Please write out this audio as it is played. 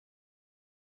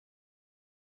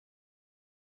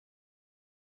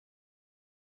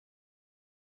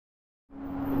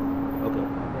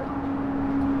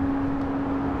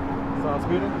not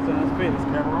speeding? So not speeding. Is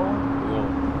the camera rolling?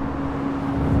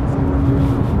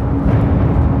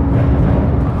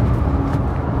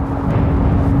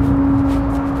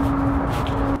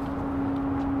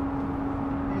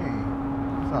 Hey,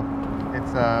 what's up?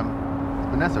 It's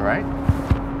Vanessa, right? All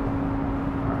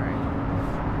right.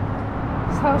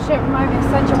 This whole shit reminds me of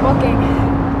such a booking.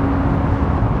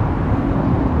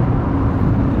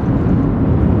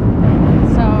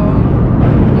 So,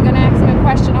 you gonna ask me a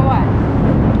question or what?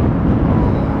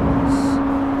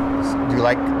 Do you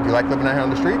like living out here on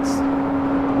the streets?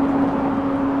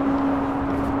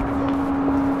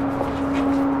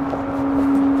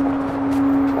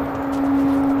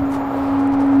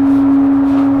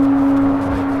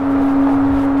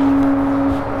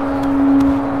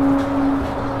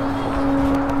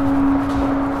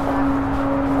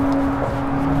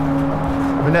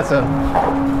 Vanessa.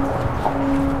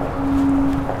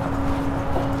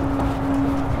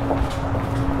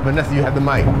 Vanessa, you have the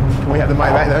mic. Can we have the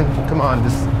mic back then? Come on,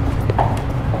 just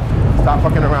stop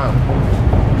fucking around.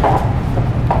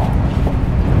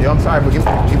 Yo, I'm sorry, but give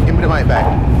me the mic back.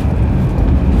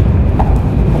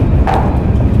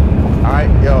 All right,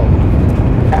 yo,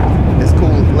 it's cool.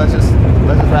 Let's just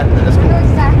wrap it. It's cool. You know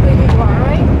exactly who you are,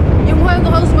 right? You're one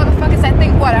of those motherfuckers that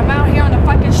think, what, I'm out here on the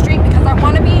fucking street because I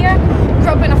want to be here? Grew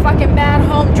up in a fucking bad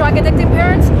home, drug addicted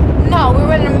parents? No, we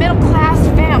were in a middle class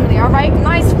family, all right?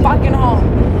 Nice fucking home.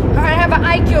 All right, I have an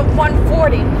IQ of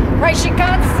 140, right? She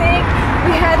got sick.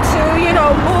 We had to,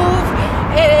 move.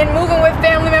 And moving with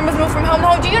family members, move from home to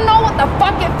home. Do you know what the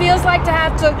fuck it feels like to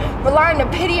have to rely on the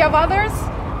pity of others?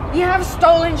 You have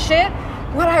stolen shit.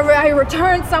 When I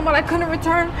returned someone I couldn't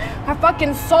return, I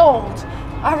fucking sold.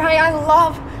 All right, I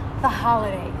love the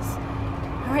holidays.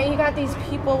 All right, you got these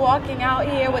people walking out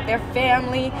here with their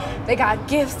family. They got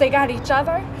gifts, they got each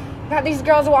other. You got these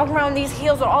girls walking around these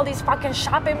heels with all these fucking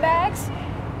shopping bags.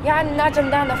 Yeah, I nudge them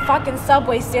down the fucking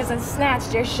subway stairs and snatch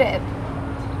their shit.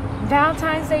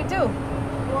 Valentine's Day too.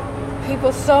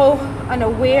 People so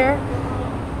unaware,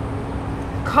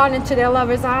 caught into their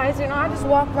lover's eyes. I just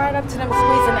walk right up to them,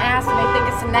 squeeze an ass, and they think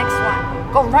it's the next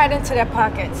one. Go right into their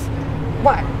pockets.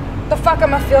 What? The fuck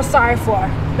am I feel sorry for?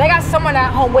 They got someone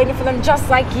at home waiting for them just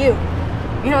like you.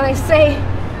 They say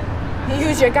you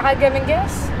use your God-given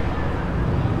gifts.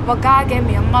 Well, God gave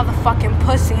me a motherfucking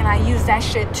pussy and I use that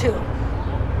shit too.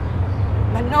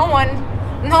 But no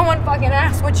one fucking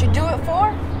asks what you do it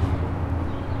for.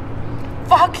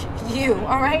 Fuck you,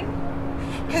 alright?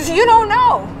 Cause you don't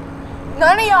know.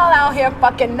 None of y'all out here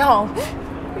fucking know.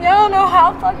 Y'all know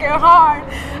how fucking hard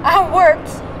I worked.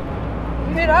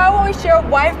 I always share a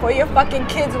wife or your fucking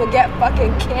kids will get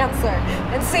fucking cancer.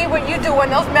 And see what you do when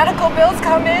those medical bills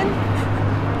come in?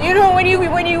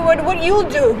 What you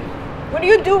do? What do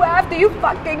you do after you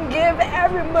fucking give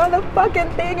every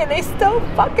motherfucking thing and they still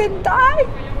fucking die?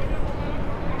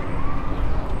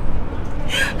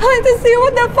 I like to see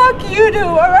what the fuck you do,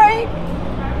 alright?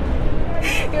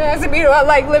 You're asking me, do I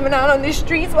like living out on the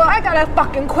streets? Well, I got a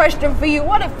fucking question for you.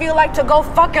 What it feel like to go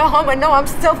fucking home and know I'm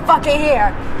still fucking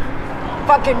here?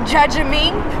 Fucking judging me?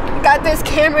 You got this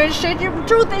camera and shit. The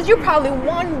truth is, you're probably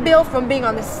one bill from being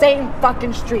on the same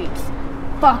fucking streets.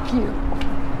 Fuck you.